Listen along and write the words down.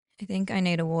I think I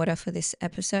need a water for this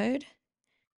episode.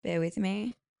 Bear with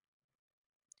me.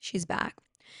 She's back.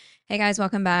 Hey guys,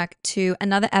 welcome back to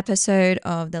another episode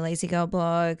of the Lazy Girl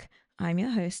blog. I'm your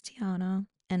host, Tiana,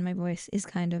 and my voice is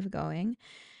kind of going.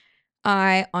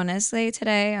 I honestly,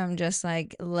 today, I'm just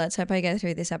like, let's hope I get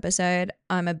through this episode.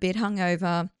 I'm a bit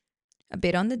hungover, a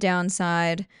bit on the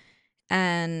downside,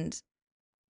 and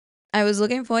I was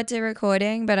looking forward to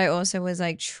recording, but I also was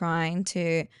like trying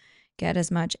to get as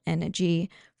much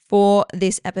energy for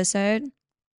this episode.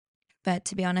 But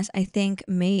to be honest, I think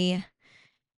me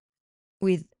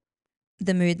with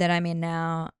the mood that I'm in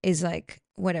now is like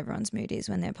what everyone's mood is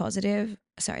when they're positive.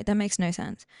 Sorry, that makes no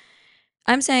sense.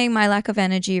 I'm saying my lack of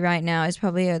energy right now is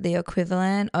probably the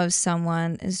equivalent of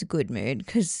someone's good mood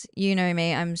because you know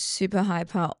me, I'm super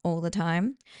hyper all the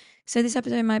time. So this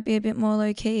episode might be a bit more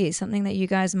low key, something that you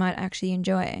guys might actually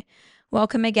enjoy.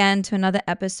 Welcome again to another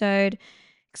episode.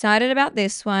 Excited about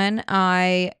this one.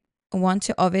 I want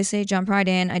to obviously jump right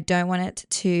in. I don't want it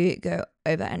to go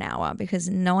over an hour because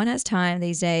no one has time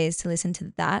these days to listen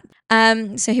to that.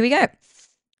 So here we go.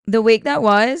 The week that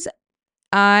was,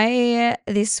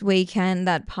 this weekend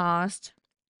that passed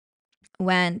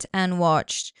went and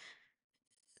watched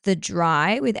The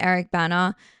Dry with Eric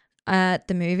Banner at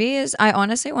the movies. I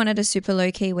honestly wanted a super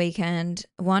low key weekend.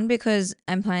 One, because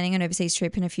I'm planning an overseas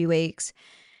trip in a few weeks.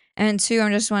 And two,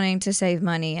 I'm just wanting to save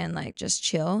money and like just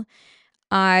chill.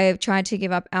 I've tried to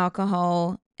give up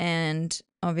alcohol, and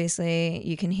obviously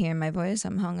you can hear in my voice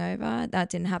I'm hungover. That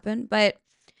didn't happen. But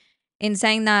in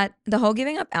saying that, the whole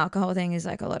giving up alcohol thing is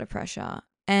like a lot of pressure.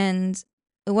 And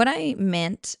what I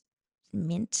meant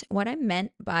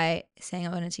by saying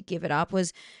I wanted to give it up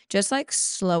was just like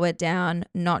slow it down,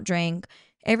 not drink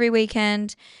every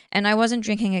weekend. And I wasn't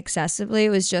drinking excessively.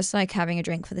 It was just like having a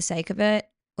drink for the sake of it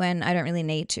when I don't really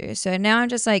need to. So now I'm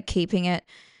just like keeping it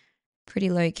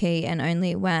pretty low key and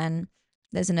only when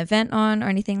there's an event on or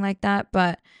anything like that.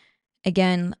 But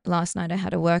again, last night I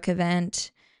had a work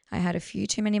event. I had a few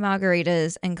too many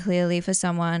margaritas, and clearly for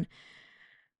someone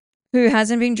who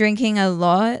hasn't been drinking a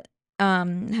lot,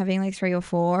 having like 3 or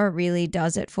 4 really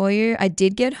does it for you. I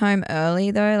did get home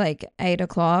early though, like 8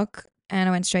 o'clock, and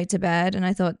I went straight to bed, and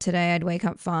I thought today I'd wake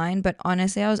up fine. But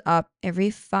honestly, I was up every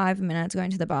 5 minutes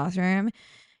going to the bathroom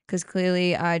because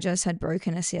clearly I just had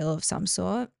broken a seal of some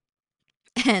sort.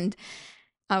 And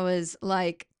I was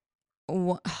like,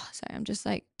 sorry, I'm just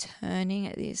like turning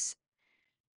this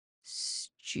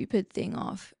stupid thing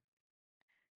off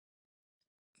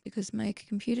because my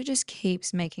computer just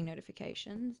keeps making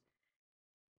notifications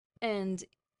and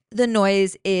the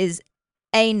noise is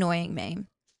annoying me.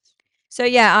 So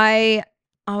yeah, I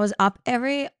was up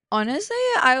every honestly,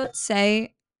 I would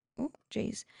say, oh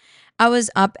geez, I was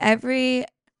up every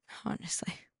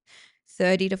honestly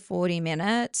 30 to 40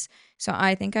 minutes. So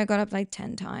I think I got up like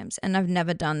 10 times, and I've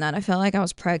never done that. I felt like I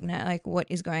was pregnant. Like, what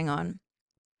is going on?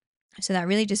 So that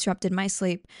really disrupted my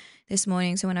sleep this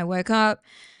morning. So when I woke up,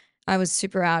 I was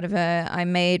super out of it. I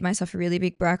made myself a really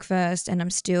big breakfast, and I'm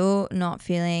still not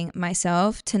feeling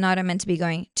myself. Tonight, I'm meant to be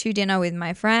going to dinner with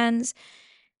my friends.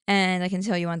 And I can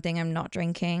tell you one thing, I'm not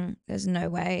drinking. There's no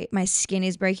way. My skin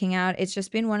is breaking out. It's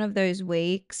just been one of those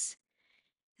weeks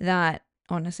that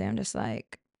honestly, I'm just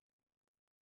like,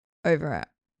 over it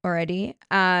already.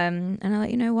 And I'll let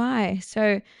you know why.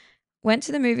 So went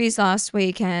to the movies last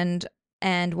weekend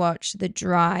and watched The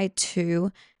Dry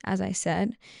 2, as I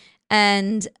said.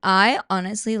 And I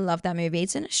honestly love that movie.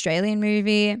 It's an Australian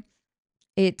movie.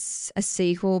 It's a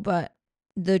sequel, but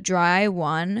The Dry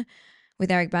 1 with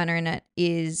Eric Banner in it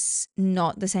is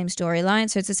not the same storyline.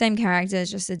 So it's the same characters,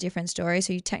 just a different story.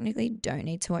 So you technically don't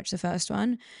need to watch the first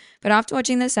one. But after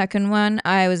watching the second one,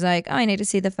 I was like, oh, I need to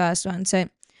see the first one. So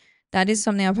that is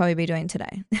something I'll probably be doing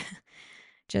today,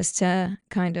 just to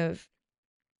kind of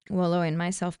wallow in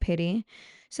my self pity.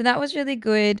 So that was really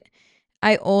good.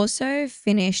 I also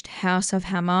finished House of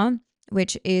Hammer,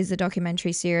 which is a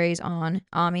documentary series on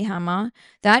Army Hammer.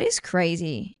 That is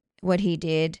crazy what he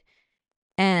did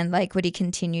and like what he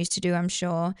continues to do, I'm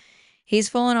sure. He's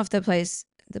fallen off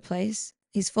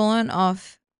he's fallen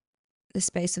off the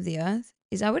space of the earth.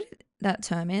 Is that what that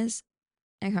term is?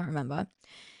 I can't remember.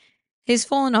 He's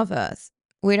fallen off Earth.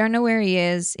 We don't know where he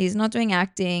is. He's not doing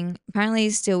acting. Apparently,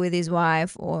 he's still with his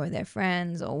wife or their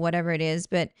friends or whatever it is.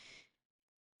 But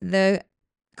the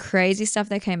crazy stuff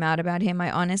that came out about him, I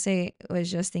honestly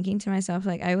was just thinking to myself,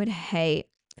 like, I would hate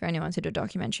for anyone to do a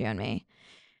documentary on me.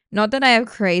 Not that I have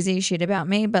crazy shit about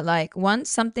me, but like, once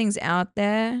something's out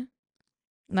there,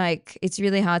 like, it's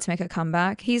really hard to make a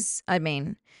comeback. I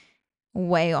mean,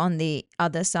 way on the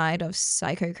other side of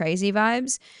psycho crazy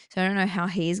vibes. So I don't know how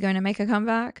he's going to make a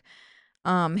comeback.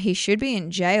 He should be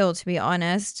in jail, to be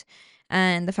honest.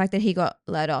 And the fact that he got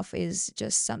let off is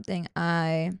just something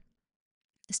I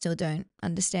still don't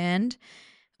understand.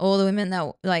 All the women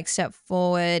that like stepped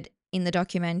forward in the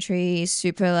documentary,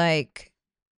 super like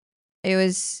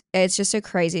it's just a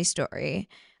crazy story.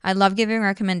 I love giving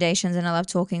recommendations and I love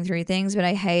talking through things, but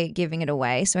I hate giving it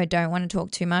away. So I don't want to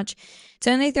talk too much. It's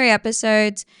only 3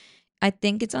 episodes. I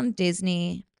think it's on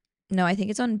Disney. No, I think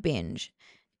it's on Binge.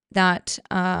 That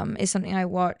is something I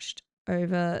watched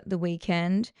over the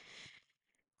weekend.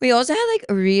 We also had like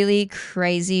really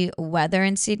crazy weather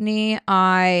in Sydney.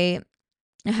 I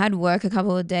had work a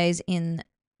couple of days in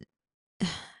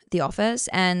the office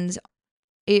and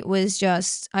it was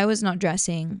just, I was not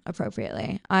dressing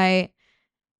appropriately. I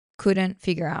couldn't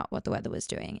figure out what the weather was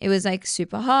doing. It was like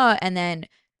super hot and then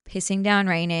pissing down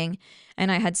raining,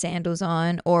 and I had sandals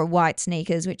on or white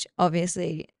sneakers, which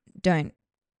obviously don't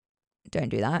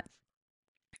do that.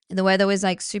 The weather was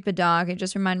like super dark. It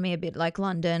just reminded me a bit like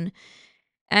London.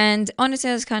 And honestly,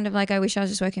 I was kind of like, I wish I was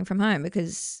just working from home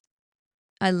because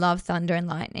I love thunder and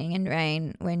lightning and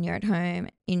rain when you're at home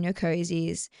in your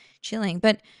cozies, chilling.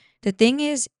 But the thing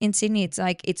is, in Sydney, it's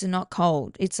like it's not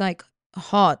cold. It's like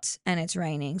hot and it's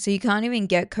raining. So you can't even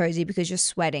get cozy because you're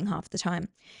sweating half the time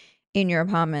in your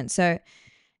apartment. So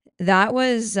that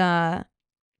was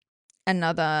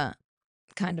another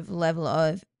kind of level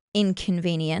of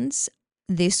inconvenience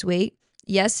this week.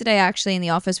 Yesterday, actually, in the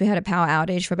office, we had a power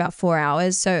outage for about 4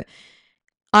 hours. So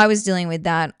I was dealing with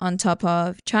that on top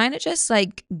of trying to just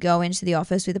like go into the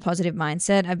office with a positive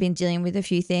mindset. I've been dealing with a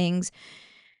few things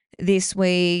this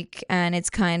week and it's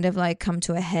kind of like come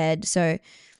to a head. So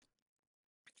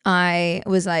I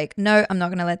was like, no, I'm not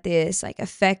going to let this like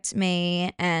affect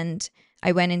me. And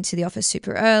I went into the office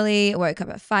super early, woke up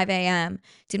at 5 a.m.,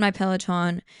 did my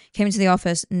Peloton, came into the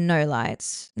office, no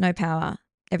lights, no power.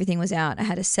 Everything was out. I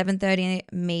had a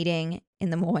 7:30 meeting in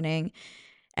the morning.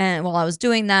 And while I was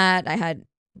doing that, I had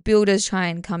builders try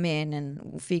and come in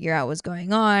and figure out what's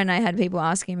going on. I had people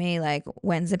asking me like,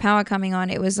 when's the power coming on?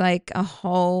 It was like a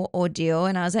whole ordeal.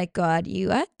 And I was like, God,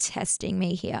 you are testing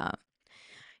me here.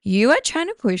 You are trying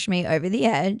to push me over the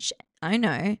edge, I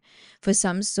know, for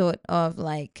some sort of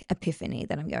like epiphany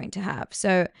that I'm going to have.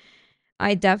 So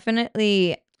I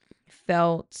definitely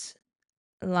felt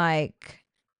like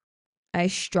I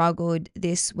struggled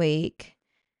this week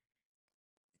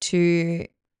to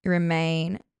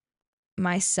remain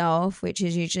myself, which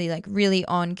is usually like really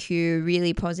on cue,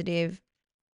 really positive,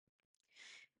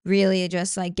 really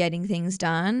just like getting things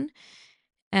done.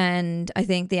 And I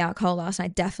think the alcohol last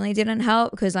night definitely didn't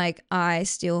help because like I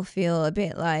still feel a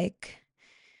bit like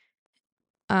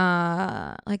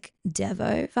Devo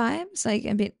vibes, like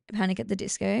a bit Panic at the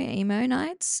Disco emo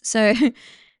nights. So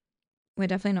we're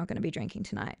definitely not going to be drinking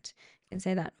tonight. I can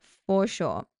say that for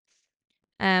sure.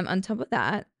 On top of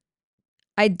that,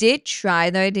 I did try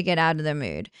though to get out of the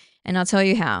mood, and I'll tell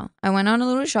you how. I went on a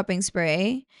little shopping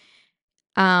spree.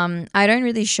 I don't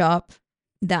really shop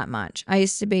that much. I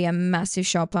used to be a massive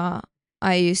shopper.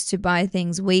 I used to buy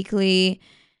things weekly,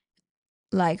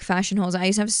 like fashion hauls. I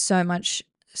used to have so much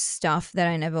stuff that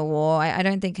I never wore. I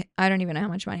don't even know how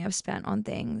much money I've spent on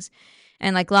things.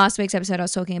 And like last week's episode, I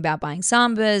was talking about buying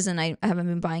sambas and I haven't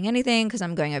been buying anything because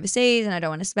I'm going overseas and I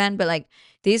don't want to spend. But like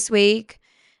this week,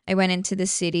 I went into the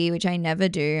city, which I never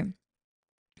do.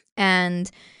 And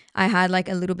I had like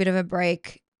a little bit of a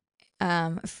break,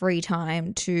 free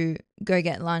time to go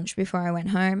get lunch before I went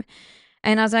home.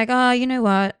 And I was like, oh, you know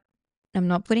what? I'm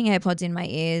not putting AirPods in my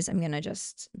ears. I'm going to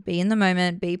just be in the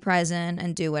moment, be present,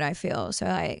 and do what I feel. So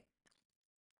I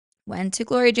went to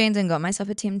Glory Jeans and got myself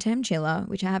a Tim Tam chiller,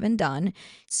 which I haven't done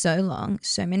so long,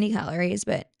 so many calories,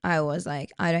 but I was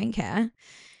like, I don't care.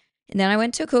 And then I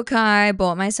went to Kookai,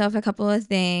 bought myself a couple of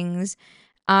things.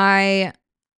 I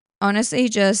honestly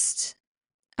just,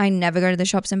 I never go to the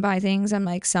shops and buy things. I'm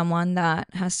like someone that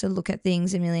has to look at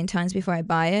things a million times before I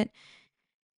buy it.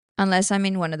 Unless I'm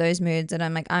in one of those moods that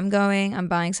I'm like, I'm going, I'm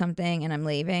buying something and I'm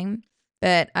leaving.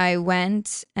 But I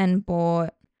went and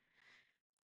bought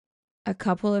a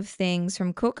couple of things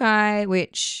from Kookai,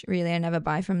 which really I never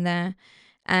buy from there,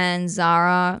 and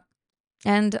Zara.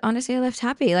 And honestly, I left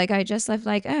happy. Like I just left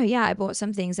like, oh yeah, I bought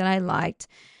some things that I liked.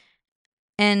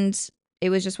 And it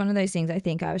was just one of those things I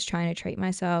think I was trying to treat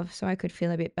myself so I could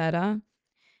feel a bit better.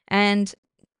 And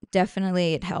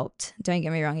definitely it helped. Don't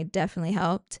get me wrong, it definitely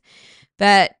helped.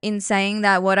 But in saying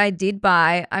that, what I did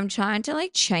buy, I'm trying to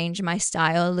like change my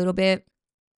style a little bit.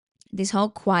 This whole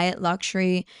quiet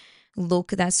luxury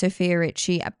look that Sophia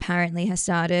Richie apparently has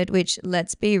started, which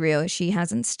let's be real, she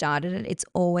hasn't started it. It's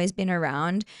always been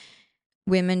around.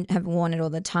 Women have worn it all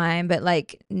the time. But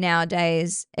like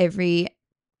nowadays, every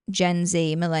Gen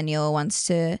Z millennial wants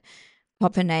to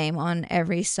pop a name on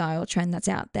every style trend that's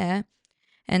out there.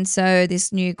 And so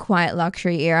this new quiet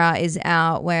luxury era is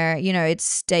out where, it's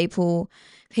staple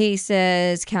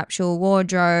pieces, capsule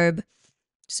wardrobe.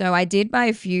 So I did buy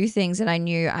a few things that I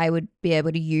knew I would be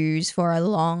able to use for a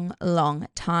long, long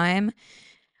time.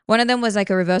 One of them was like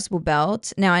a reversible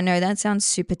belt. Now I know that sounds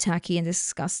super tacky and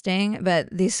disgusting, but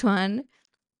this one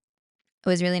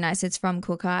was really nice. It's from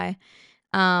Kookai.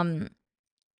 Um,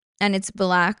 and it's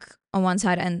black on one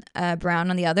side and brown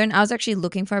on the other. And I was actually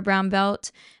looking for a brown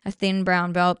belt, a thin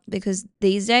brown belt, because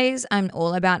these days I'm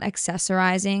all about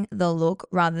accessorizing the look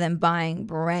rather than buying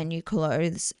brand new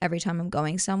clothes every time I'm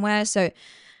going somewhere. So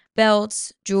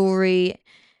belts, jewelry,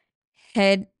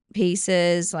 head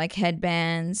pieces like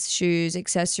headbands, shoes,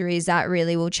 accessories, that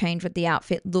really will change what the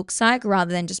outfit looks like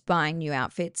rather than just buying new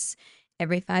outfits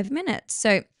every 5 minutes.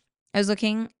 So I was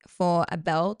looking for a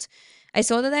belt. I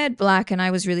saw that they had black and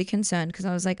I was really concerned because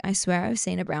I was like, I swear I've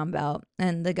seen a brown belt.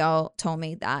 And the girl told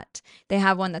me that they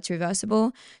have one that's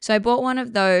reversible. So I bought one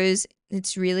of those.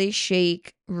 It's really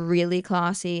chic, really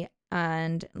classy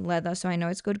and leather. So I know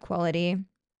it's good quality.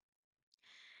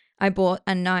 I bought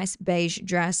a nice beige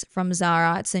dress from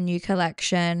Zara. It's a new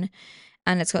collection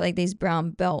and it's got like these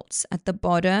brown belts at the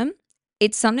bottom.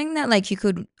 It's something that like you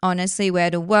could honestly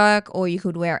wear to work or you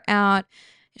could wear out,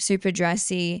 super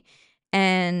dressy.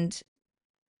 And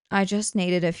I just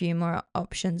needed a few more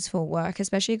options for work,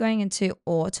 especially going into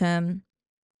autumn.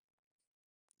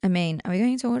 I mean, are we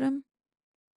going into autumn?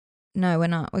 No, we're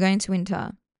not. We're going to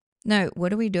winter. No,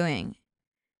 what are we doing?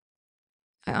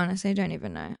 I honestly don't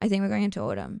even know. I think we're going into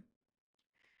autumn.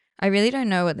 I really don't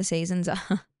know what the seasons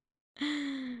are.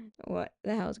 What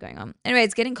the hell is going on? Anyway,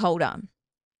 it's getting colder.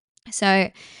 So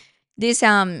this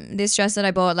dress that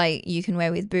I bought, like you can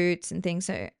wear with boots and things.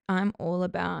 So I'm all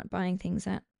about buying things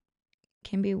that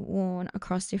can be worn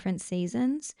across different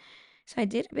seasons. So I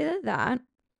did a bit of that.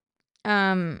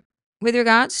 With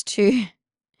regards to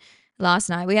last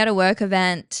night, we had a work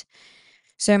event.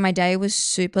 So my day was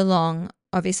super long.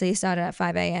 Obviously, it started at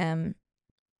 5 a.m.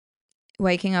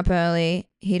 Waking up early,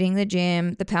 hitting the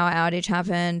gym. The power outage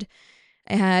happened.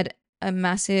 I had a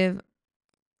massive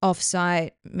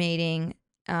offsite meeting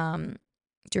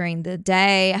during the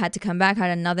day. I had to come back,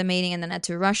 had another meeting, and then had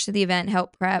to rush to the event,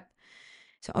 help prep.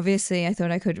 So obviously, I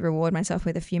thought I could reward myself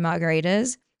with a few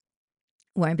margaritas.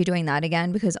 Won't be doing that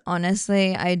again because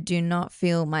honestly, I do not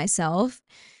feel myself.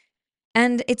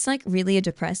 And it's like really a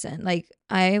depressant. Like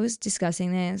I was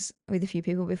discussing this with a few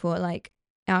people before, like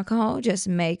alcohol just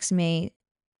makes me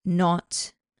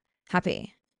not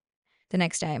happy the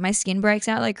next day. My skin breaks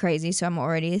out like crazy. So I'm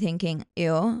already thinking,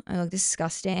 ew, I look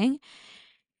disgusting.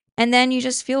 And then you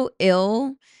just feel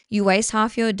ill. You waste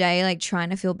half your day like trying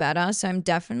to feel better. So I'm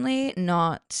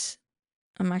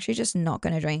actually just not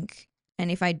going to drink. And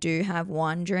if I do have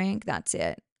one drink, that's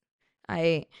it.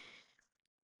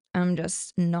 I'm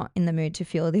just not in the mood to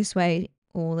feel this way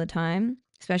all the time,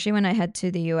 especially when I head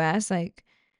to the US. Like,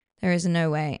 there is no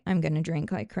way I'm going to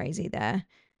drink like crazy there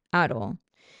at all.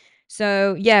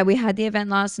 So, yeah, we had the event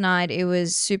last night. It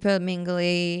was super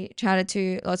mingly, chatted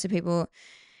to lots of people.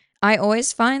 I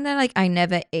always find that like I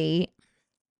never eat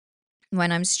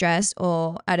when I'm stressed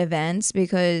or at events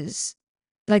because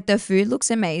like the food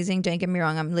looks amazing. Don't get me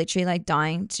wrong. I'm literally like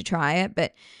dying to try it,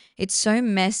 but it's so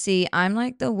messy. I'm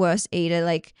like the worst eater.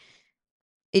 Like,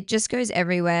 it just goes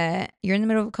everywhere. You're in the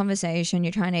middle of a conversation,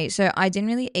 you're trying to eat. So I didn't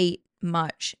really eat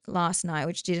much last night,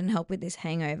 which didn't help with this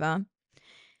hangover.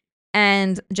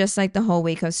 And just like the whole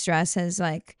week of stress has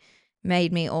like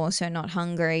made me also not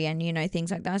hungry and,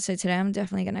 things like that. So today I'm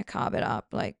definitely going to carb it up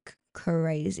like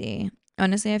crazy.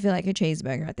 Honestly, I feel like a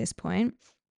cheeseburger at this point.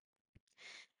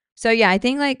 So yeah, I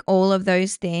think like all of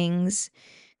those things,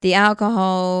 the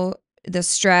alcohol, the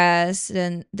stress,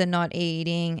 and the not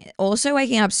eating, also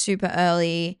waking up super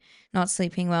early, not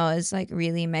sleeping well has like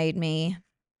really made me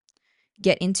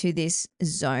get into this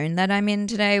zone that I'm in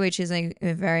today, which is like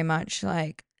very much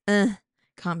like,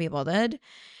 can't be bothered.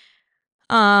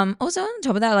 Also on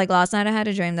top of that, like last night I had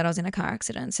a dream that I was in a car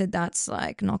accident. So that's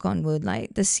like knock on wood,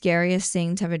 like the scariest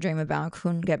thing to have a dream about.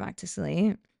 Couldn't get back to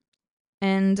sleep.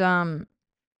 And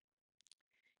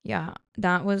yeah,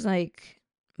 that was like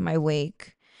my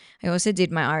week. I also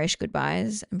did my Irish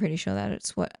goodbyes. I'm pretty sure that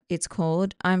it's what it's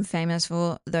called. I'm famous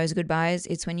for those goodbyes.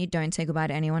 It's when you don't say goodbye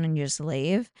to anyone and you just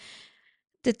leave.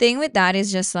 The thing with that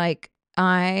is just like,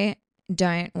 I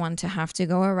don't want to have to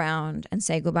go around and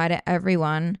say goodbye to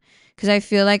everyone because I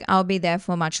feel like I'll be there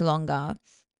for much longer.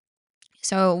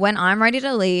 So when I'm ready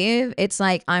to leave, it's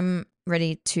like I'm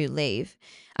ready to leave.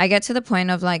 I get to the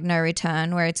point of like no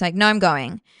return where it's like, no, I'm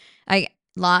going.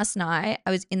 last night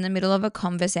I was in the middle of a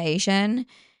conversation,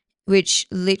 which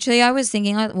literally I was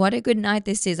thinking like, what a good night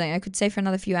this is. Like I could stay for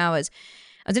another few hours.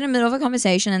 I was in the middle of a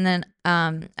conversation and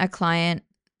then a client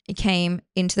came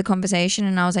into the conversation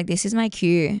and I was like, this is my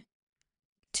cue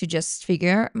to just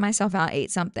figure myself out, eat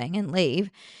something and leave.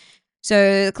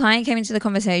 So the client came into the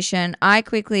conversation. I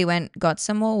quickly went, got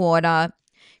some more water,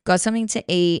 got something to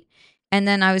eat. And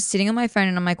then I was sitting on my phone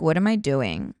and I'm like, what am I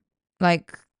doing?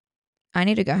 Like, I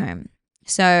need to go home.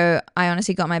 So I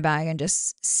honestly got my bag and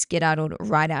just skedaddled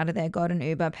right out of there, got an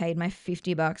Uber, paid my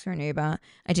 $50 for an Uber.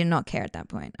 I did not care at that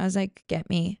point. I was like, get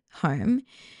me home.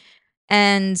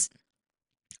 And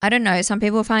I don't know, some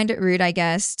people find it rude, I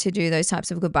guess, to do those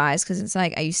types of goodbyes because it's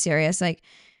like, are you serious? Like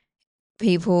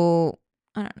people,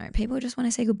 I don't know, people just want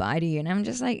to say goodbye to you. And I'm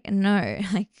just like, no,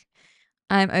 like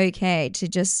I'm okay to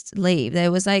just leave.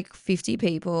 There was like 50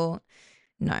 people.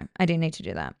 No, I didn't need to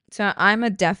do that. So I'm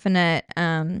a definite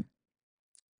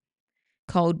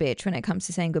cold bitch when it comes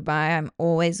to saying goodbye. I'm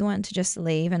always the one to just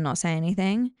leave and not say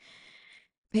anything.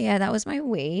 But yeah, that was my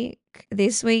week.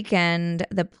 This weekend,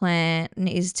 the plan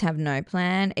is to have no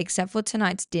plan except for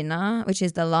tonight's dinner, which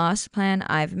is the last plan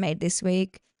I've made this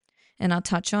week. And I'll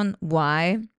touch on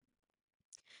why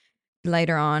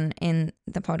later on in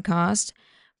the podcast.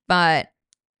 But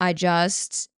I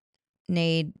just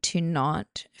need to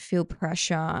not feel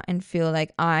pressure and feel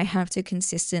like I have to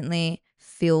consistently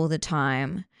fill the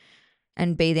time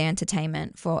and be the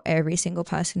entertainment for every single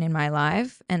person in my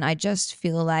life. And I just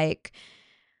feel like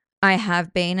I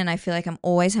have been, and I feel like I'm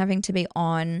always having to be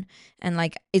on, and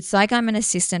like it's like I'm an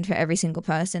assistant for every single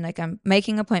person. Like I'm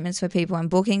making appointments for people, I'm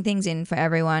booking things in for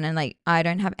everyone, and like I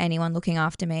don't have anyone looking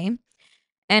after me.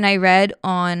 And I read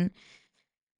on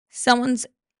someone's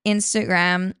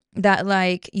Instagram that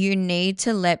like you need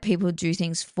to let people do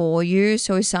things for you.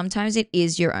 So sometimes it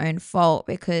is your own fault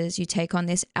because you take on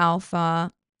this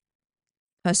alpha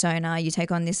persona, you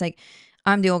take on this like,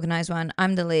 I'm the organized one,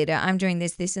 I'm the leader, I'm doing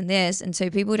this, this, and this. And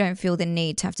so people don't feel the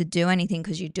need to have to do anything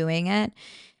because you're doing it.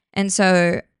 And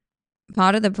so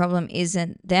part of the problem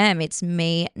isn't them, it's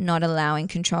me not allowing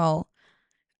control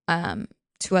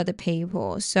to other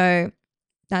people. So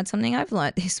that's something I've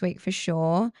learned this week for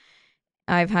sure.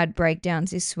 I've had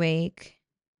breakdowns this week.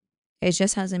 It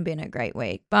just hasn't been a great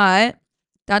week, but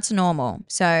that's normal.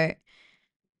 So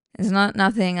it's not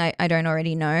nothing I don't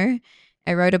already know.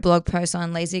 I wrote a blog post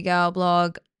on Lazy Girl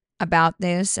blog about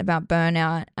this, about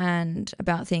burnout and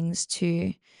about things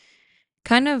to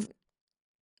kind of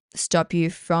stop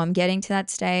you from getting to that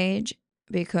stage,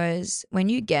 because when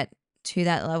you get to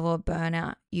that level of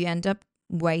burnout, you end up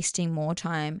wasting more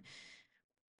time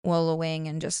wallowing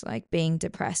and just like being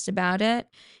depressed about it.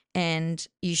 And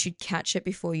you should catch it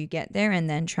before you get there and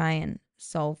then try and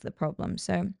solve the problem.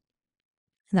 So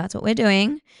that's what we're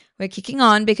doing. We're kicking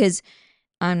on because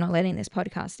I'm not letting this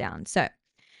podcast down. So,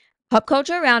 pop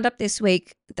culture roundup this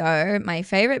week, though, my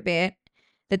favorite bit,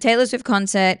 the Taylor Swift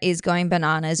concert is going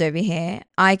bananas over here.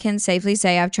 I can safely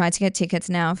say I've tried to get tickets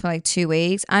now for like 2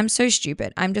 weeks. I'm so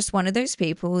stupid. I'm just one of those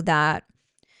people that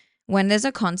when there's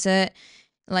a concert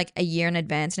like a year in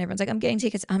advance and everyone's like, I'm getting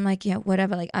tickets, I'm like, yeah,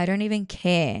 whatever. Like, I don't even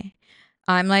care.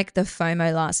 I'm like the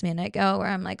FOMO last minute girl where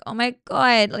I'm like, oh my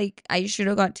God, like I should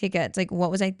have got tickets. Like,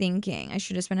 what was I thinking? I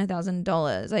should have spent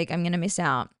 $1,000. Like, I'm going to miss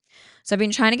out. So I've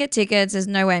been trying to get tickets. There's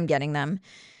no way I'm getting them.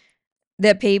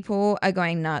 The people are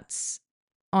going nuts.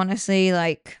 Honestly,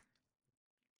 like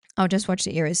I'll just watch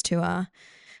the Eras tour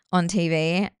on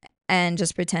TV and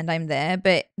just pretend I'm there.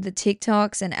 But the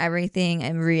TikToks and everything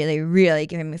are really, really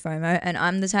giving me FOMO. And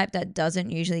I'm the type that doesn't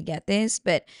usually get this,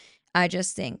 but I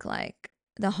just think like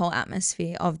the whole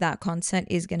atmosphere of that concert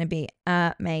is going to be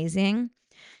amazing.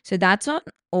 So that's on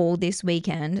all this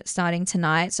weekend starting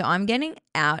tonight. So I'm getting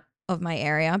out of my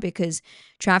area because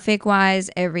traffic wise,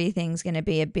 everything's going to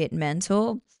be a bit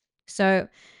mental. So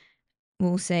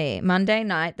we'll see. Monday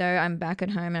night though, I'm back at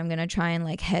home and I'm going to try and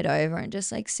like head over and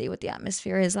just like see what the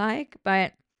atmosphere is like.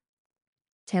 But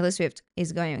Taylor Swift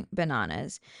is going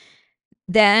bananas.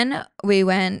 Then we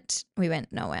went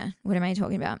nowhere. What am I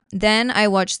talking about? Then I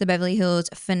watched the Beverly Hills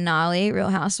finale, Real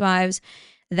Housewives.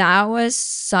 That was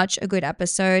such a good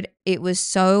episode. It was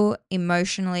so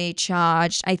emotionally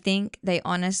charged. I think they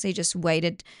honestly just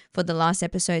waited for the last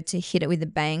episode to hit it with a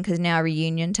bang because now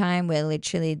reunion time we're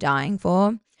literally dying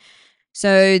for.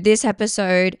 So this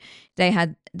episode, they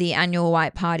had the annual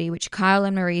white party, which Kyle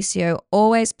and Mauricio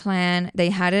always plan. They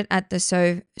had it at the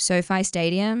SoFi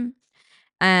Stadium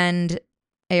and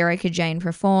Erica Jane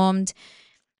performed.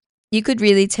 You could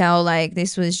really tell like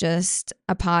this was just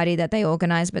a party that they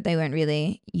organized, but they weren't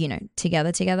really,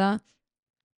 together.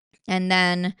 And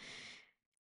then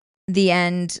the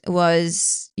end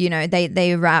was,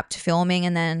 they wrapped filming,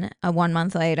 and then 1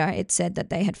 month later it said that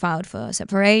they had filed for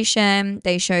separation.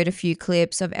 They showed a few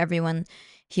clips of everyone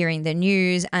hearing the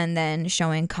news and then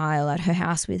showing Kyle at her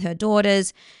house with her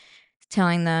daughters,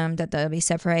 telling them that they'll be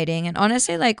separating. And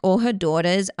honestly, like, all her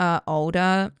daughters are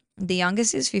older. The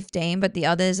youngest is 15, but the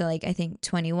others are like, I think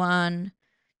 21,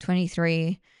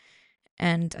 23,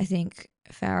 and I think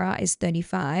Farah is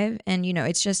 35. And,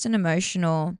 it's just an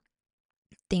emotional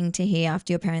thing to hear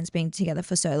after your parents being together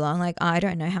for so long. Like, I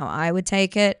don't know how I would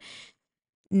take it,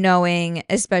 knowing,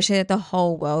 especially that the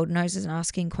whole world knows and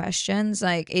asking questions.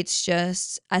 Like, it's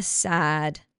just a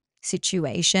sad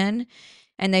situation.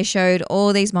 And they showed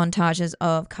all these montages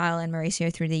of Kyle and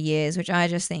Mauricio through the years, which I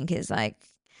just think is like,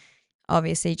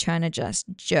 obviously trying to just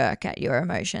jerk at your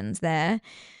emotions there.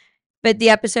 But the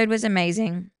episode was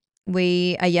amazing.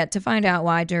 We are yet to find out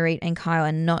why Dorit and Kyle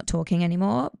are not talking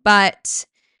anymore. But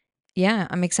yeah,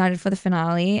 I'm excited for the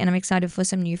finale, and I'm excited for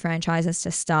some new franchises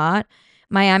to start.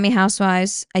 Miami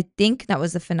Housewives, I think that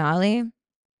was the finale.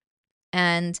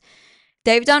 And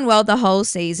they've done well the whole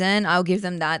season. I'll give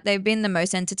them that. They've been the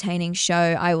most entertaining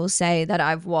show, I will say, that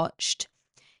I've watched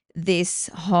this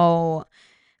whole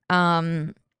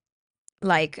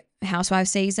like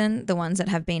Housewives season, the ones that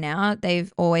have been out.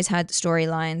 They've always had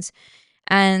storylines.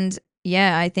 And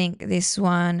yeah, I think this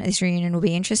reunion will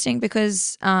be interesting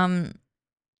because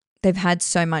they've had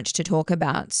so much to talk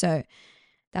about. So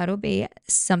that'll be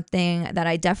something that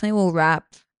I definitely will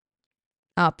wrap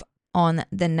up on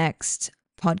the next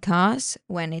podcast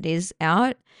when it is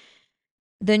out.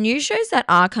 The new shows that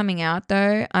are coming out,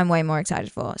 though, I'm way more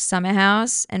excited for. Summer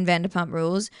House and Vanderpump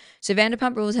Rules. So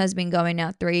Vanderpump Rules has been going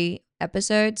now 3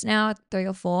 episodes now, 3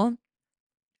 or 4.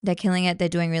 They're killing it. They're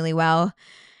doing really well.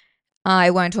 I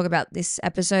won't talk about this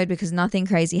episode because nothing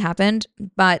crazy happened,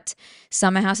 but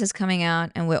Summer House is coming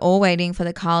out and we're all waiting for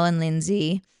the Carl and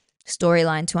Lindsay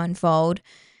storyline to unfold.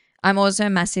 I'm also a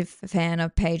massive fan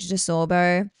of Paige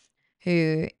DeSorbo,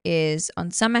 who is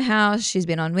on Summer House. She's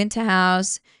been on Winter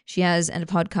House. She has a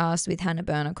podcast with Hannah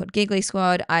Berner called Giggly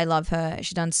Squad. I love her.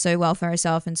 She's done so well for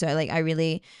herself, and so like I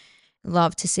really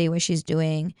love to see what she's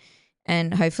doing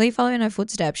and hopefully follow in her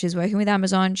footsteps. She's working with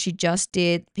Amazon. She just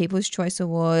did People's Choice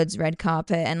Awards, red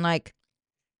carpet, and like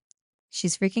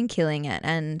she's freaking killing it.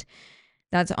 And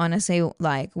that's honestly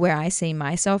like where I see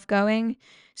myself going.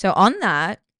 So on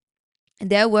that,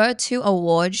 there were 2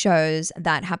 award shows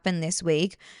that happened this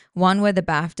week. One were the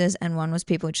BAFTAs and one was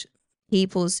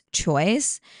People's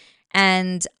Choice.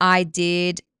 And I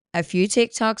did a few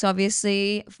TikToks,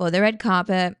 obviously, for the red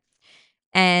carpet.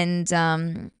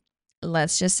 And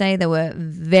let's just say they were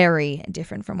very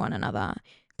different from one another.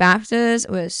 BAFTAs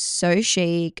were so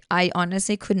chic. I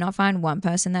honestly could not find one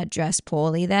person that dressed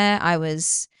poorly there. I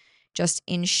was just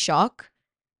in shock.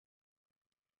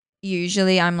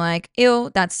 Usually I'm like,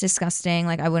 ew, that's disgusting.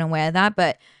 Like, I wouldn't wear that.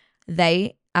 But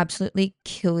they absolutely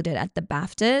killed it at the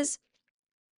BAFTAs.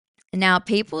 Now,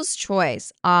 People's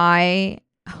Choice, oh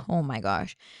my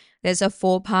gosh. There's a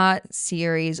 4-part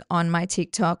series on my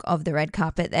TikTok of the red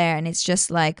carpet there. And it's just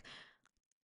like,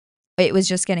 it was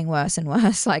just getting worse and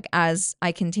worse, like, as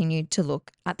I continued to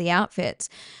look at the outfits.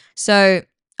 So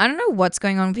I don't know what's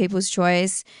going on with People's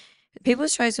Choice.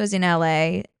 People's Choice was in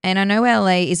LA, and I know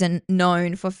LA isn't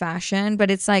known for fashion,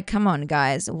 but it's like, come on,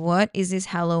 guys, what is this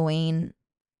Halloween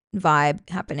vibe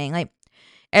happening? Like,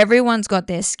 everyone's got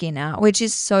their skin out, which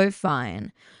is so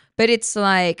fine, but it's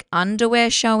like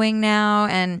underwear showing now,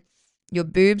 and your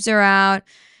boobs are out,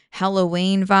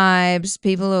 Halloween vibes.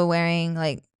 People are wearing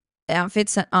like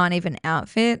outfits that aren't even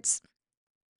outfits.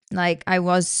 Like, I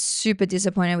was super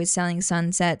disappointed with Selling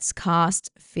Sunset's cast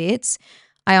fits.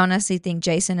 I honestly think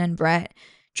Jason and Brett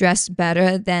dressed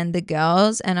better than the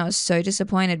girls, and I was so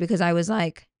disappointed because I was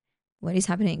like, what is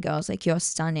happening, girls? Like, you're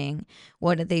stunning.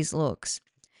 What are these looks?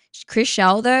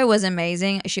 Chriselle, though, was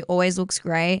amazing. She always looks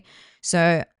great.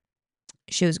 So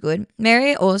she was good.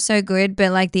 Mary, also good.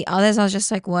 But like the others, I was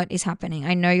just like, what is happening?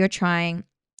 I know you're trying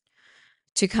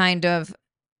to kind of,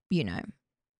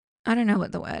 I don't know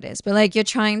what the word is, but like you're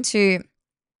trying to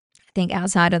think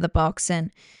outside of the box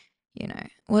and,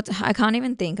 I can't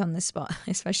even think on the spot,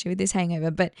 especially with this hangover,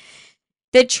 but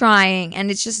they're trying and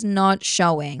it's just not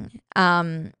showing.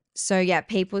 So yeah,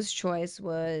 People's Choice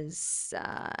was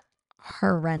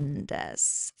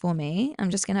horrendous for me. I'm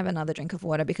just going to have another drink of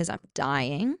water because I'm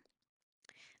dying.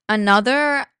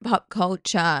 Another pop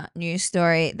culture news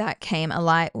story that came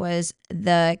alight was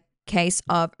the case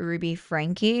of Ruby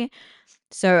Frankie.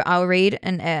 So I'll read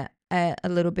a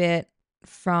little bit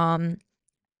from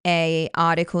a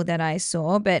article that I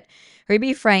saw, but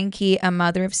Ruby Frankie, a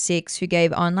mother of 6 who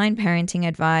gave online parenting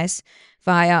advice,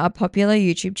 via a popular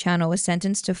YouTube channel was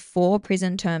sentenced to 4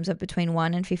 prison terms of between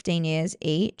 1 and 15 years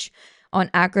each on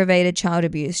aggravated child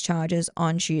abuse charges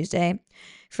on Tuesday.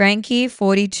 Frankie,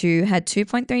 42, had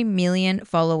 2.3 million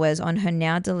followers on her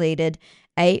now deleted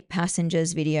 8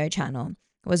 Passengers video channel.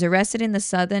 Was arrested in the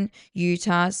southern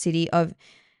Utah city of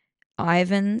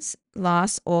Ivins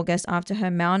last August after her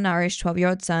malnourished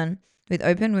 12-year-old son with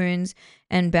open wounds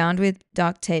and bound with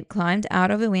duct tape climbed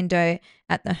out of a window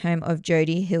at the home of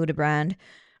Jody Hildebrand,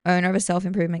 owner of a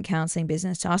self-improvement counseling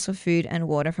business, to ask for food and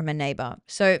water from a neighbor.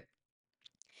 So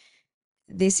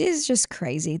this is just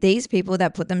crazy. These people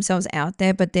that put themselves out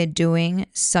there, but they're doing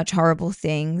such horrible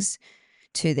things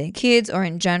to their kids or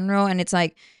in general. And it's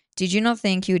like, did you not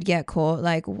think you would get caught?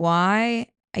 Like, why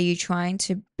are you trying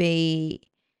to be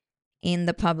in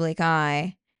the public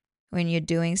eye when you're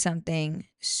doing something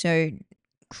so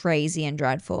crazy and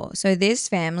dreadful? So this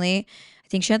family, I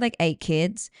think she had like 8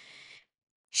 kids.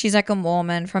 She's like a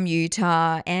Mormon from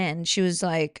Utah, and she was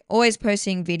like always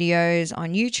posting videos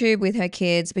on YouTube with her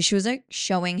kids, but she was like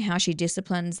showing how she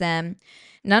disciplines them.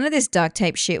 None of this duct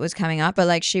tape shit was coming up, but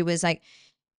like she was like,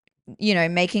 you know,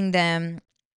 making them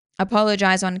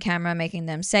apologize on camera, making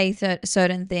them say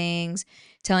certain things,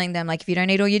 telling them like, if you don't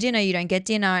eat all your dinner, you don't get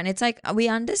dinner. And it's like, we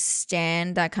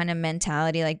understand that kind of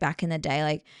mentality. Like back in the day,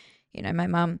 like, you know, my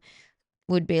mum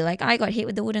would be like, I got hit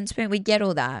with the wooden spoon. We get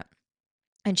all that.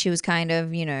 And she was kind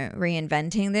of, you know,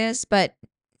 reinventing this, but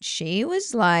she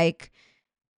was like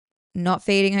not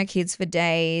feeding her kids for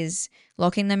days,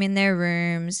 locking them in their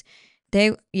rooms.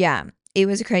 It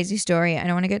was a crazy story. I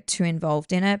don't want to get too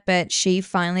involved in it, but she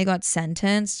finally got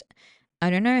sentenced.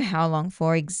 I don't know how long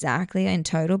for exactly in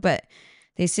total, but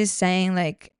this is saying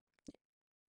like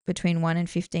between 1 and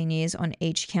 15 years on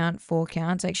each count, 4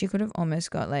 counts. Like she could have almost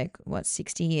got like,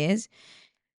 60 years.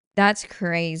 That's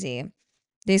crazy.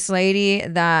 This lady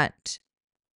that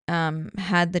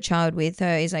had the child with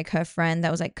her is like her friend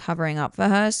that was like covering up for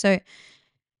her. So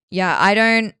yeah,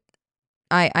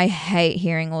 I hate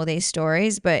hearing all these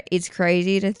stories, but it's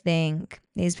crazy to think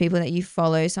these people that you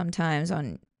follow sometimes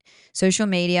on social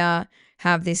media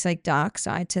have this like dark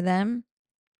side to them.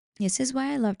 This is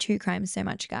why I love true crime so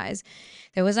much, guys.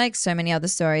 There was like so many other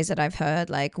stories that I've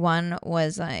heard. Like one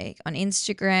was like on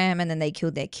Instagram and then they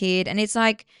killed their kid. And it's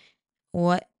like,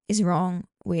 what is wrong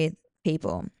with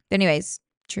people? But anyways,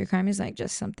 true crime is like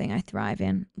just something I thrive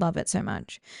in. Love it so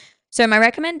much. So my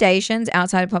recommendations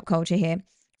outside of pop culture here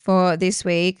for this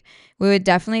week would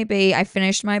definitely be, I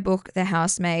finished my book, The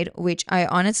Housemaid, which I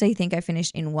honestly think I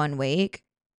finished in 1 week.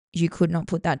 You could not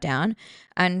put that down.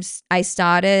 And I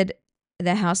started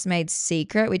The Housemaid's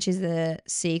Secret, which is the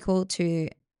sequel to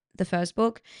the first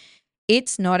book.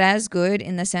 It's not as good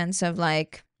in the sense of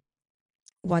like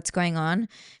what's going on,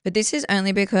 but this is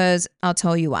only because I'll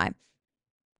tell you why.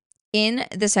 In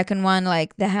the second one,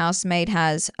 like the housemaid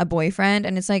has a boyfriend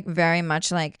and it's like very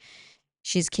much like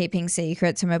she's keeping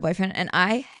secrets from her boyfriend, and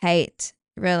I hate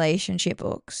relationship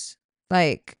books.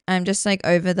 Like I'm just like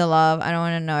over the love. I don't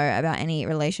want to know about any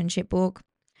relationship book.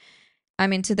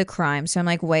 I'm into the crime, so I'm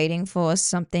like waiting for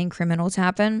something criminal to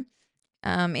happen.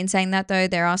 In saying that though,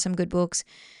 there are some good books.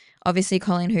 Obviously,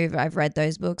 Colleen Hoover, I've read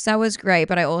those books. That was great,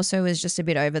 but I also was just a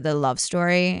bit over the love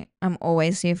story. I'm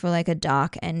always here for like a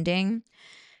dark ending.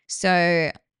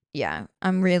 So yeah,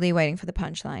 I'm really waiting for the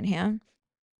punchline here.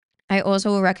 I also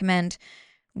will recommend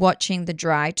watching The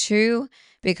Dry 2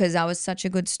 because that was such a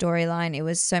good storyline. It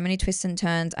was so many twists and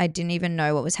turns. I didn't even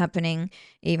know what was happening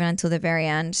even until the very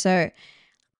end. So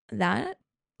that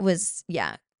was,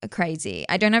 crazy.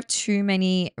 I don't have too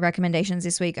many recommendations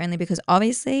this week only because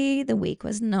obviously the week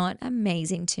was not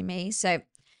amazing to me. So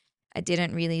I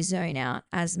didn't really zone out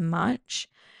as much.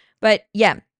 But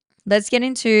yeah, let's get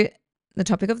into the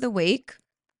topic of the week,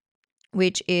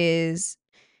 which is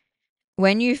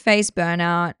when you face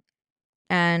burnout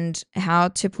and how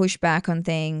to push back on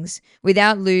things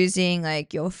without losing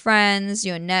like your friends,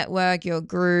 your network, your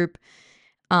group,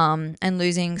 and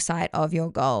losing sight of your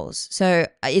goals. So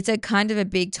it's a kind of a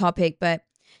big topic, but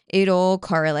it all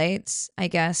correlates, I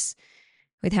guess,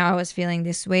 with how I was feeling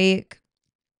this week.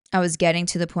 I was getting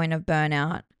to the point of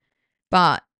burnout,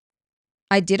 but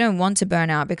I didn't want to burn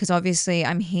out because obviously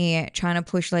I'm here trying to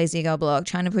push Lazy Girl Blog,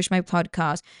 trying to push my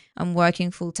podcast. I'm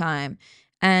working full time.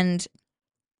 And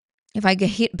if I get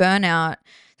hit burnout,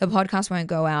 the podcast won't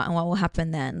go out. And what will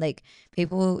happen then? Like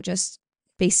people will just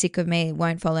be sick of me,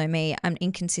 won't follow me. I'm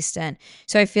inconsistent.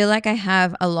 So I feel like I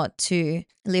have a lot to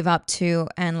live up to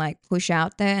and like push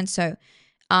out there. And so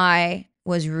I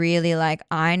was really like,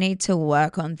 I need to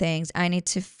work on things. I need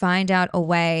to find out a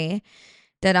way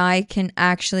that I can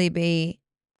actually be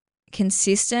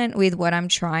consistent with what I'm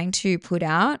trying to put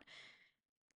out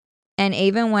And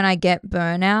even when I get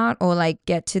burnout or like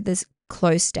get to this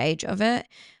close stage of it,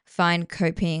 find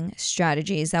coping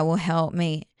strategies that will help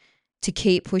me to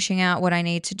keep pushing out what I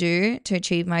need to do to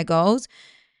achieve my goals,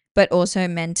 but also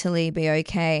mentally be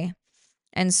okay.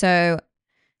 And so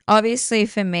obviously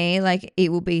for me, like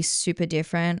it will be super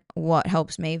different what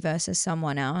helps me versus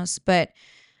someone else. But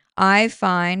I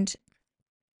find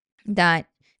that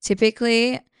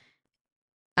typically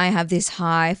I have this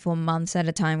high for months at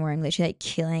a time where I'm literally like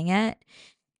killing it.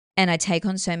 And I take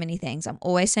on so many things. I'm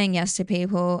always saying yes to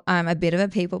people. I'm a bit of a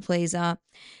people pleaser.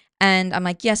 And I'm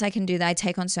like, yes, I can do that. I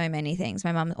take on so many things.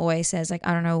 My mom always says, like,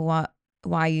 I don't know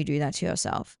why you do that to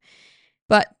yourself.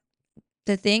 But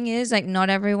the thing is, like, not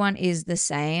everyone is the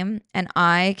same. And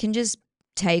I can just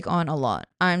take on a lot.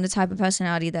 I'm the type of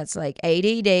personality that's like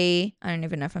ADD. I don't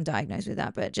even know if I'm diagnosed with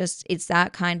that, but just it's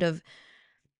that kind of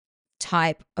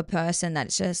type of person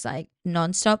that's just like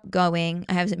nonstop going.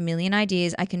 I have a million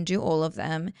ideas. I can do all of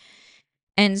them.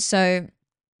 And so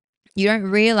you don't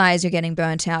realize you're getting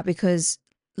burnt out because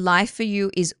life for you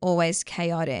is always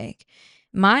chaotic.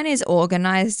 Mine is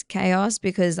organized chaos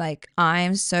because like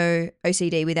I'm so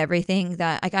OCD with everything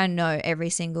that like I know every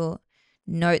single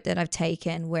note that I've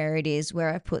taken, where it is,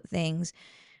 where I put things.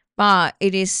 But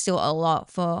it is still a lot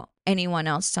for anyone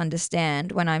else to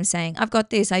understand when I'm saying, I've got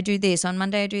this, I do this, on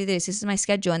Monday I do this is my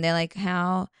schedule. And they're like,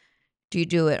 how do you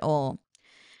do it all?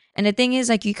 And the thing is,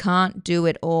 like, you can't do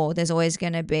it all. There's always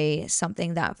going to be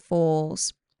something that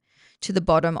falls to the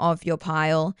bottom of your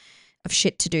pile of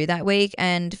shit to do that week.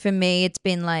 And for me, it's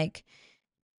been like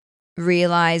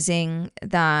realizing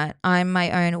that I'm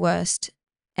my own worst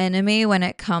enemy when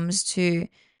it comes to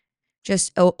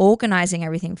just organizing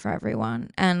everything for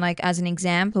everyone. And like, as an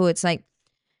example, it's like,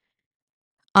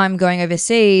 I'm going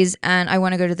overseas and I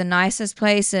want to go to the nicest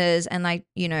places and like,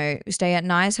 you know, stay at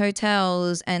nice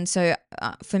hotels. And so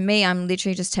for me, I'm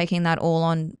literally just taking that all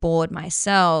on board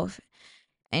myself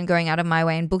and going out of my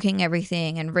way and booking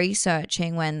everything and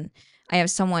researching when I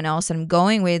have someone else that I'm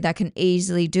going with that can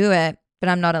easily do it, but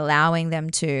I'm not allowing them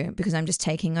to because I'm just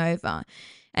taking over.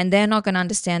 And they're not going to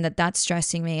understand that that's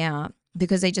stressing me out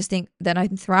because they just think that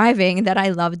I'm thriving and that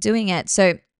I love doing it.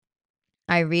 So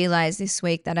I realized this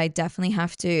week that I definitely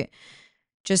have to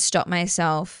just stop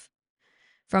myself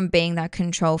from being that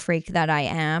control freak that I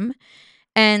am.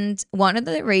 And one of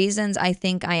the reasons I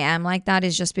think I am like that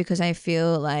is just because I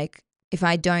feel like if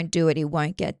I don't do it, it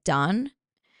won't get done.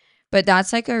 But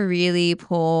that's like a really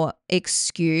poor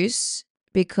excuse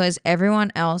because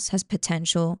everyone else has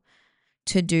potential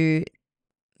to do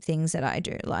things that I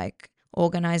do, like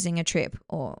organizing a trip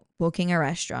or booking a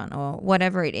restaurant or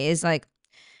whatever it is. Like,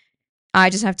 I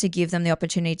just have to give them the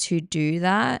opportunity to do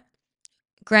that.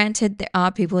 Granted, there are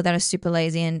people that are super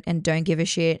lazy and don't give a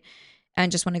shit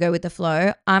and just want to go with the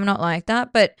flow. I'm not like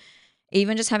that. But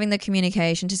even just having the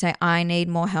communication to say, I need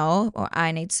more help or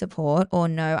I need support or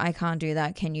no, I can't do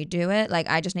that. Can you do it? Like,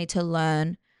 I just need to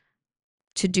learn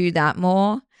to do that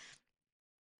more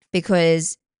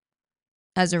because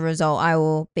as a result, I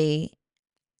will be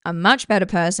a much better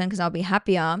person because I'll be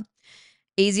happier,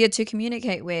 easier to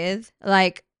communicate with.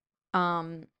 Like,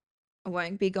 I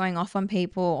won't be going off on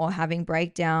people or having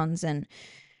breakdowns. And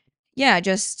yeah, I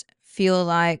just feel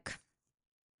like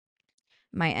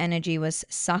my energy was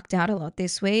sucked out a lot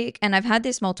this week. And I've had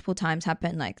this multiple times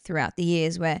happen like throughout the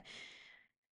years where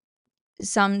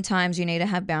sometimes you need to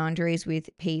have boundaries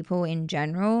with people in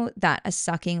general that are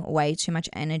sucking way too much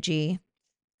energy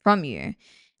from you.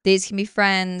 These can be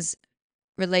friends,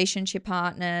 relationship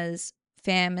partners,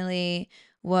 family,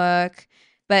 work,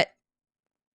 but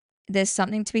there's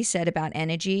something to be said about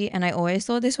energy. And I always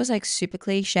thought this was like super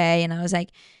cliche. And I was like,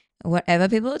 whatever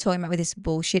people are talking about with this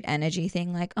bullshit energy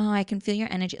thing, like, oh, I can feel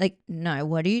your energy. Like, no,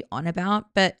 what are you on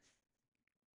about? But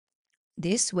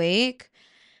this week,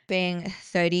 being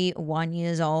 31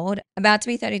 years old, about to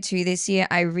be 32 this year,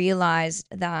 I realized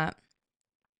that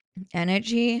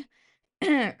energy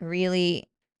really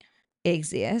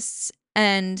exists.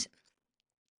 And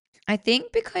I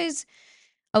think because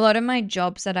a lot of my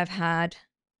jobs that I've had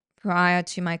prior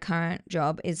to my current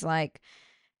job is like,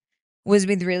 was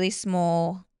with really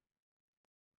small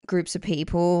groups of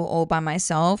people or by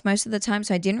myself most of the time.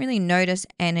 So I didn't really notice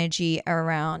energy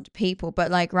around people.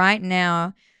 But like right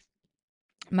now,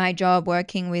 my job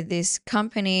working with this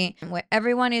company where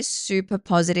everyone is super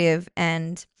positive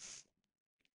and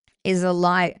is a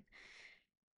light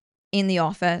in the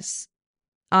office,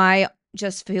 I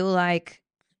just feel like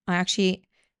I actually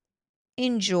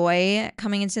enjoy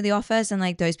coming into the office and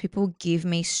like those people give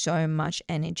me so much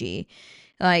energy.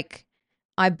 Like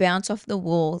I bounce off the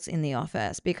walls in the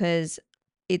office because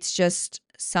it's just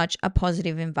such a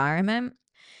positive environment.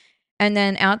 And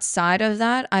then outside of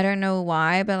that, I don't know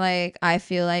why, but like I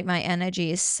feel like my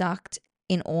energy is sucked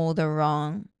in all the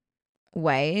wrong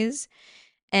ways.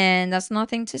 And that's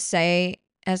nothing to say.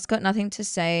 It's got nothing to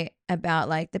say about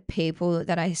like the people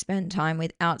that I spend time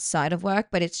with outside of work,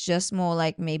 but it's just more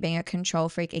like me being a control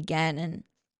freak again and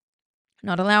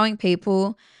not allowing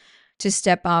people to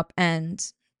step up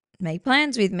and make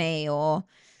plans with me, or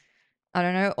I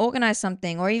don't know, organize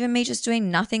something, or even me just doing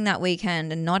nothing that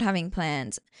weekend and not having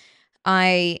plans.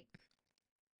 I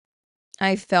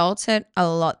I felt it a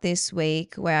lot this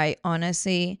week where I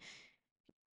honestly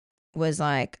was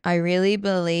like, I really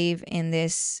believe in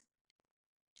this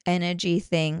energy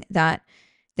thing that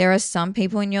there are some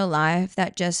people in your life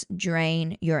that just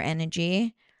drain your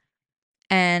energy,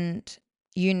 and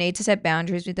you need to set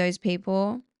boundaries with those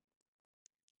people.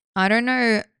 I don't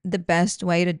know the best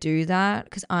way to do that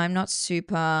because I'm not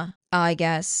super, I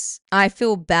guess, I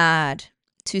feel bad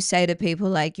to say to people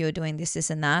like you're doing this, this,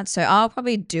 and that. So I'll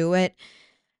probably do it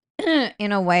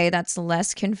in a way that's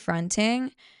less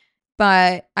confronting.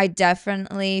 But I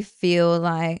definitely feel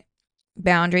like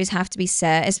boundaries have to be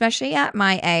set, especially at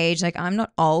my age. Like, I'm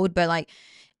not old, but like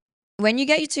when you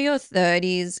get to your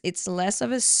 30s, it's less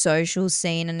of a social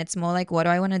scene and it's more like, what do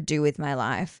I want to do with my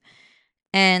life?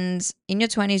 And in your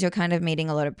 20s, you're kind of meeting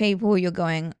a lot of people. You're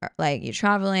going, like, you're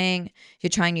traveling, you're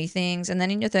trying new things. And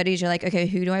then in your 30s, you're like, okay,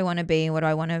 who do I want to be? What do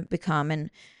I want to become and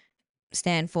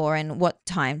stand for? And what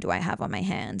time do I have on my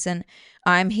hands? And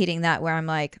I'm hitting that where I'm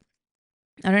like,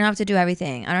 I don't have to do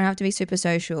everything. I don't have to be super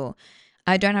social.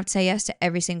 I don't have to say yes to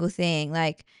every single thing.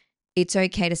 Like, it's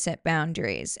okay to set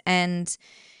boundaries. And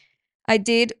I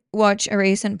did watch a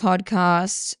recent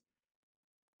podcast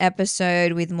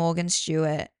episode with Morgan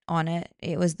Stewart on it.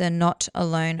 It was the Not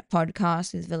Alone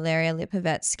podcast with Valeria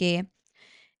Lipovetsky.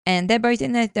 And they're both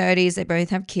in their 30s. They both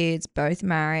have kids, both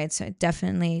married. So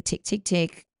definitely tick, tick,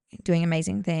 tick, doing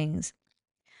amazing things.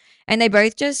 And they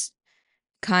both just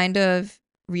kind of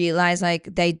realized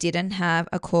like they didn't have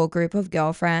a core group of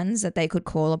girlfriends that they could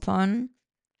call upon.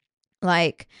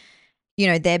 Like, you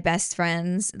know, their best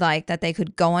friends, like that they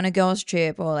could go on a girls'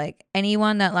 trip, or like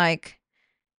anyone that like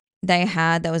they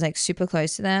had that was like super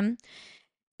close to them.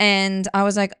 And I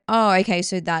was like, oh, okay,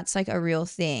 so that's like a real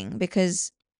thing,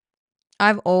 because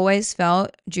I've always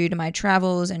felt, due to my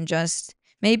travels and just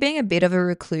me being a bit of a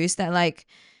recluse, that like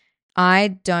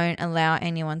I don't allow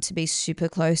anyone to be super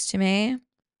close to me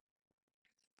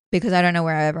because I don't know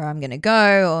wherever I'm going to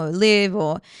go or live,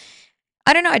 or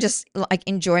I don't know. I just like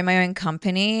enjoy my own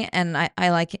company, and I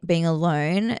like being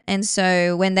alone. And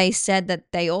so when they said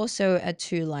that they also are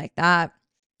too like that,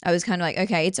 I was kind of like,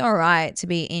 okay, it's all right to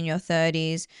be in your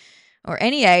 30s or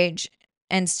any age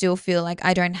and still feel like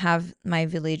I don't have my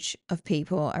village of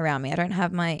people around me. I don't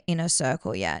have my inner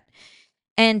circle yet.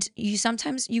 And you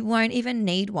sometimes you won't even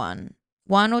need one.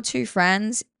 One or two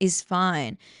friends is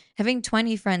fine. Having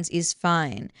 20 friends is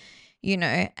fine, you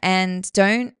know, and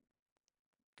don't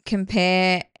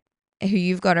compare who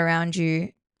you've got around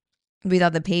you with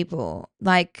other people.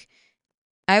 Like,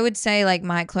 I would say like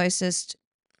my closest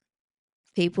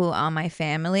people are my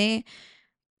family.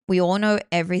 We all know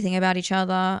everything about each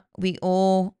other. We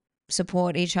all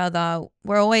support each other.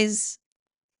 We're always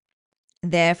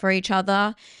there for each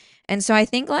other. And so I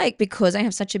think like because I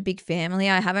have such a big family,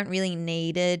 I haven't really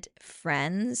needed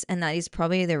friends, and that is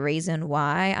probably the reason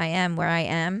why I am where I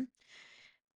am.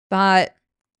 But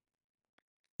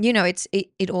you know,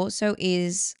 it also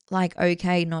is like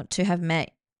okay not to have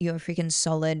met your freaking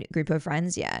solid group of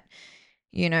friends yet,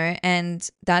 you know? And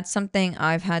that's something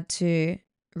I've had to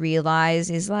realize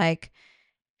is like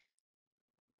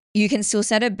you can still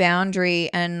set a boundary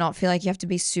and not feel like you have to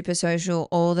be super social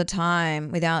all the time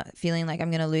without feeling like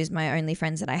I'm going to lose my only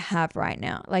friends that I have right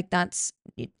now. Like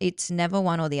it's never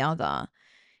one or the other.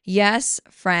 Yes,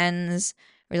 friends,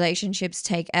 relationships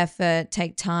take effort,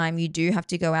 take time. You do have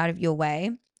to go out of your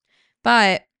way,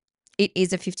 but it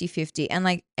is a 50-50, and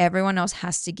like everyone else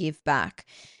has to give back.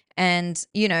 And,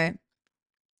 you know,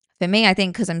 for me, I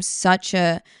think because I'm such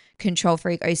a control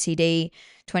freak, OCD,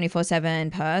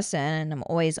 24/7 person, and I'm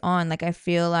always on, like I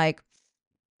feel like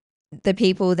the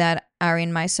people that are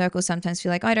in my circle sometimes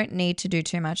feel like I don't need to do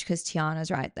too much because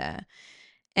Tiana's right there.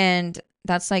 And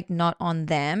that's like not on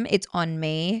them. It's on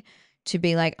me to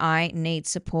be like, I need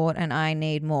support and I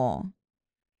need more.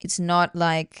 It's not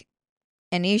like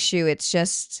an issue. It's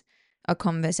just a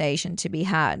conversation to be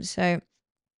had. So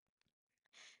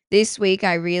this week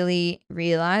I really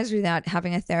realized, without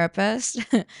having a therapist,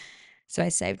 so I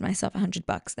saved myself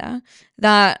 $100 there,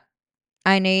 that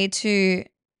I need to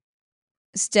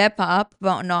step up,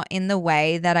 but not in the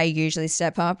way that I usually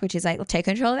step up, which is like take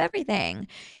control of everything.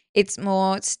 It's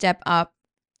more step up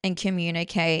and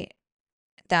communicate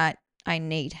that I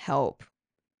need help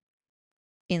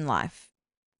in life.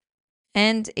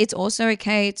 And it's also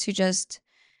okay to just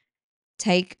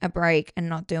take a break and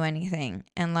not do anything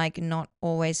and like not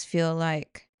always feel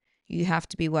like you have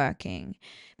to be working.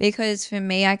 Because for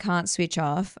me, I can't switch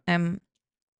off.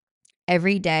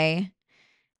 Every day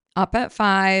up at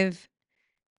 5,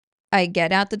 I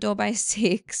get out the door by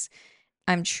 6,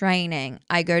 I'm training,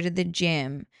 I go to the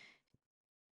gym.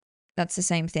 That's the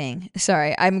same thing.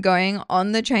 Sorry, I'm going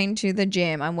on the train to the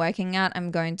gym, I'm working out,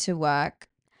 I'm going to work.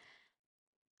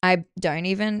 I don't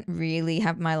even really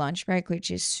have my lunch break,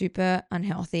 which is super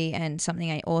unhealthy and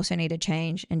something I also need to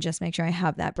change and just make sure I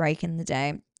have that break in the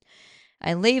day.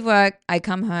 I leave work, I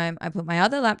come home, I put my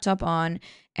other laptop on,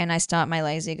 and I start my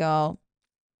Lazy Girl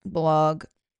blog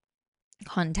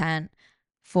content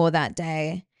for that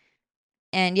day.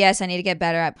 And yes, I need to get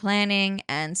better at planning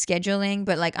and scheduling,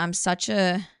 but like I'm such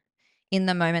a in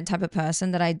the moment type of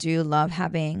person that I do love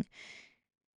having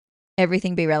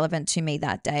everything be relevant to me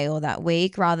that day or that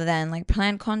week rather than like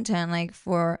plan content like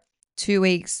for 2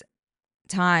 weeks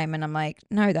time, and I'm like,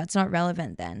 no, that's not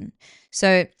relevant then.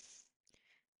 So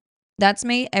that's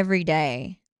me every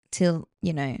day till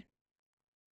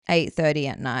 8:30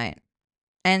 at night.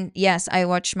 And yes, I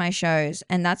watch my shows,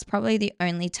 and that's probably the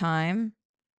only time.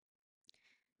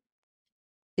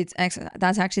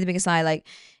 That's actually the biggest lie. Like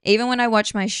even when I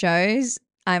watch my shows,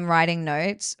 I'm writing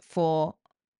notes for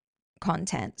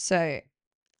content. So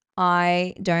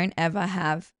I don't ever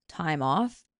have time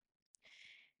off.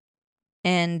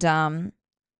 And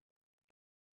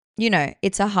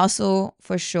it's a hustle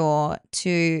for sure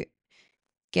to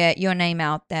get your name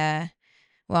out there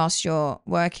whilst you're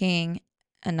working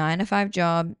a 9 to 5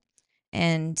 job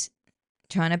and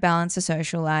trying to balance a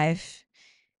social life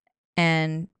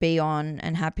and be on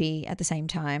and happy at the same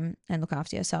time and look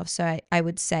after yourself. So I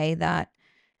would say that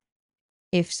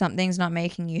if something's not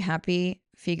making you happy,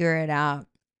 figure it out.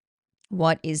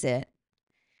 What is it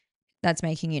that's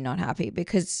making you not happy?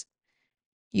 Because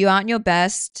you aren't your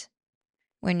best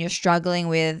when you're struggling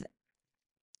with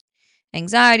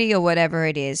anxiety or whatever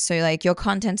it is. So like your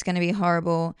content's going to be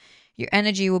horrible. Your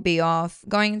energy will be off.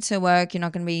 Going to work, you're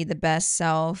not going to be the best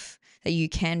self that you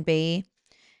can be.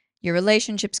 Your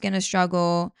relationship's going to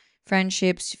struggle.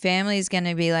 Friendships, family is going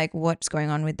to be like, what's going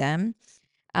on with them?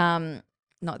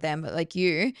 Not them, but like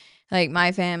you. Like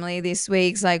my family this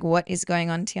week's like, what is going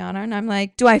on, Tiana? And I'm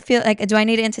like, do I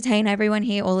need to entertain everyone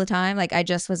here all the time? Like I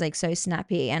just was like so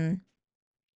snappy, and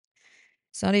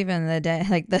it's not even the day,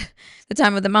 like the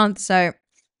time of the month. So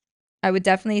I would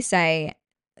definitely say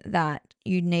that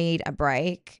you need a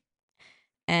break.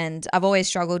 And I've always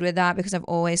struggled with that because I've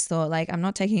always thought like I'm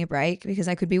not taking a break because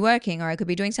I could be working or I could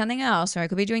be doing something else or I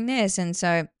could be doing this. And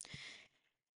so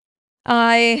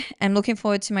I am looking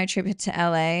forward to my trip to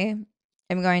LA.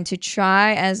 I'm going to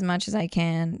try as much as I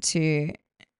can to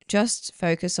just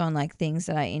focus on like things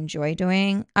that I enjoy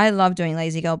doing. I love doing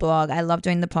Lazy Girl blog. I love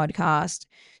doing the podcast.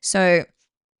 So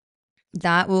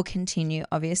that will continue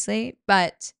obviously,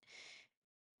 but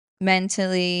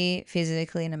mentally,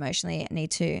 physically, and emotionally, I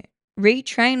need to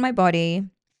retrain my body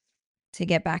to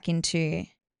get back into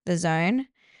the zone.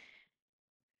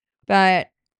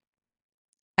 But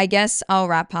I guess I'll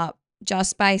wrap up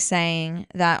just by saying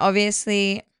that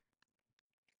obviously,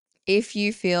 if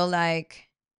you feel like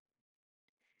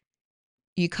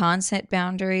you can't set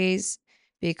boundaries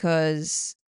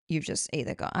because you've just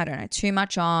either got, I don't know, too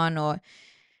much on, or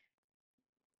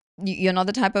you're not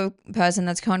the type of person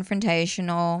that's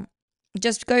confrontational,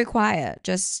 just go quiet.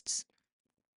 Just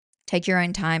take your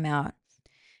own time out.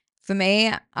 For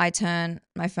me, I turn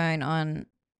my phone on,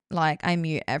 like I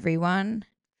mute everyone,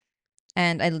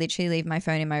 and I literally leave my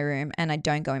phone in my room and I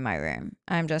don't go in my room.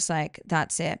 I'm just like,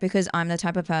 that's it, because I'm the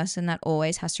type of person that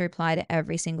always has to reply to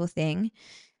every single thing.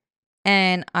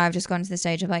 And I've just gotten to the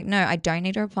stage of like, no, I don't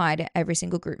need to reply to every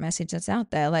single group message that's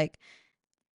out there. Like,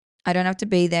 I don't have to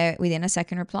be there within a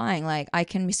second replying. Like, I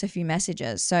can miss a few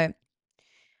messages. So,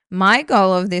 my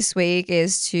goal of this week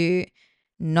is to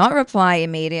not reply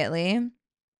immediately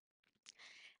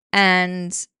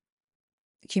and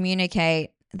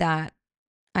communicate that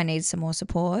I need some more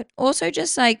support. Also,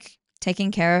 just like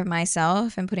taking care of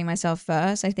myself and putting myself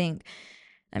first. I think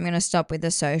I'm going to stop with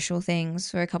the social things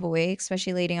for a couple of weeks,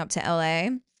 especially leading up to LA,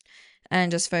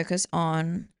 and just focus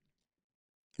on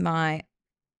my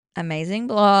amazing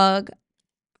blog,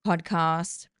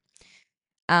 podcast.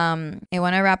 I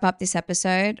want to wrap up this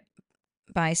episode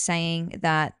by saying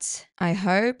that I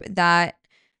hope that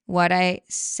what I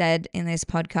said in this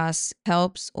podcast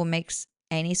helps or makes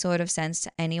any sort of sense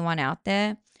to anyone out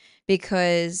there,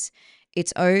 because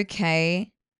it's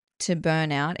okay to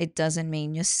burnout, it doesn't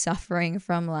mean you're suffering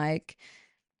from like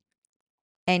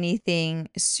anything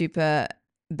super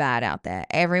bad out there.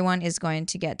 Everyone is going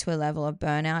to get to a level of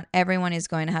burnout. Everyone is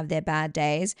going to have their bad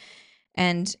days.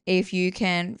 And if you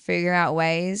can figure out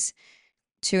ways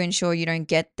to ensure you don't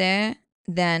get there,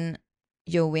 then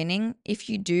you're winning. If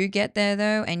you do get there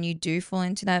though, and you do fall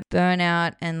into that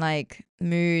burnout and like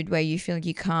mood where you feel like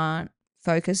you can't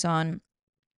focus on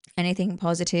anything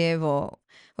positive or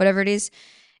whatever it is,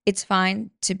 it's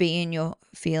fine to be in your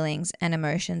feelings and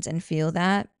emotions and feel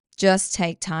that. Just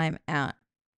take time out.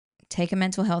 Take a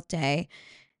mental health day.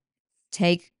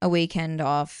 Take a weekend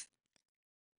off.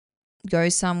 Go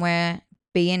somewhere.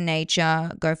 Be in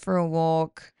nature. Go for a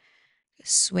walk.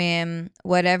 Swim.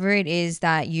 Whatever it is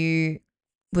that you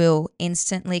will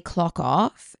instantly clock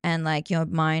off and like your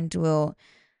mind will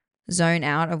zone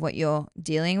out of what you're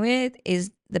dealing with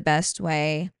is the best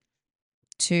way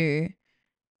to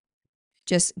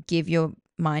just give your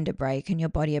mind a break and your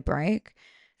body a break.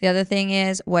 The other thing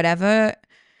is whatever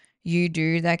you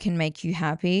do that can make you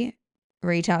happy,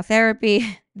 retail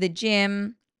therapy, the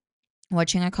gym,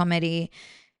 watching a comedy,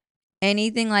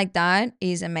 anything like that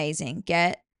is amazing.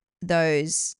 Get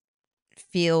those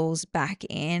feels back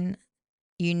in.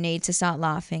 You need to start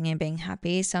laughing and being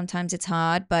happy. Sometimes it's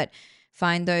hard, but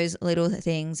find those little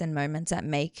things and moments that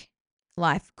make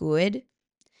life good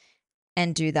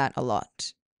and do that a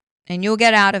lot. And you'll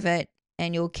get out of it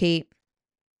and you'll keep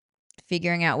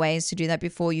figuring out ways to do that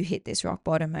before you hit this rock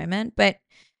bottom moment. But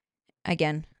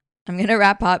again, I'm going to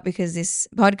wrap up because this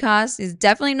podcast is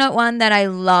definitely not one that I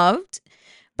loved,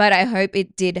 but I hope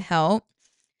it did help.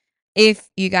 If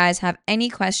you guys have any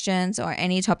questions or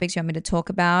any topics you want me to talk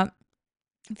about,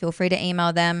 feel free to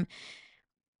email them,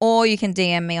 or you can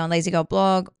DM me on Lazy Girl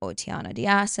Blog or Tiana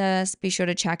Diasis. Be sure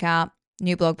to check out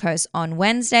new blog posts on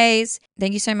Wednesdays.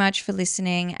 Thank you so much for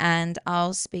listening, and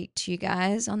I'll speak to you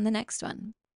guys on the next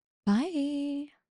one. Bye.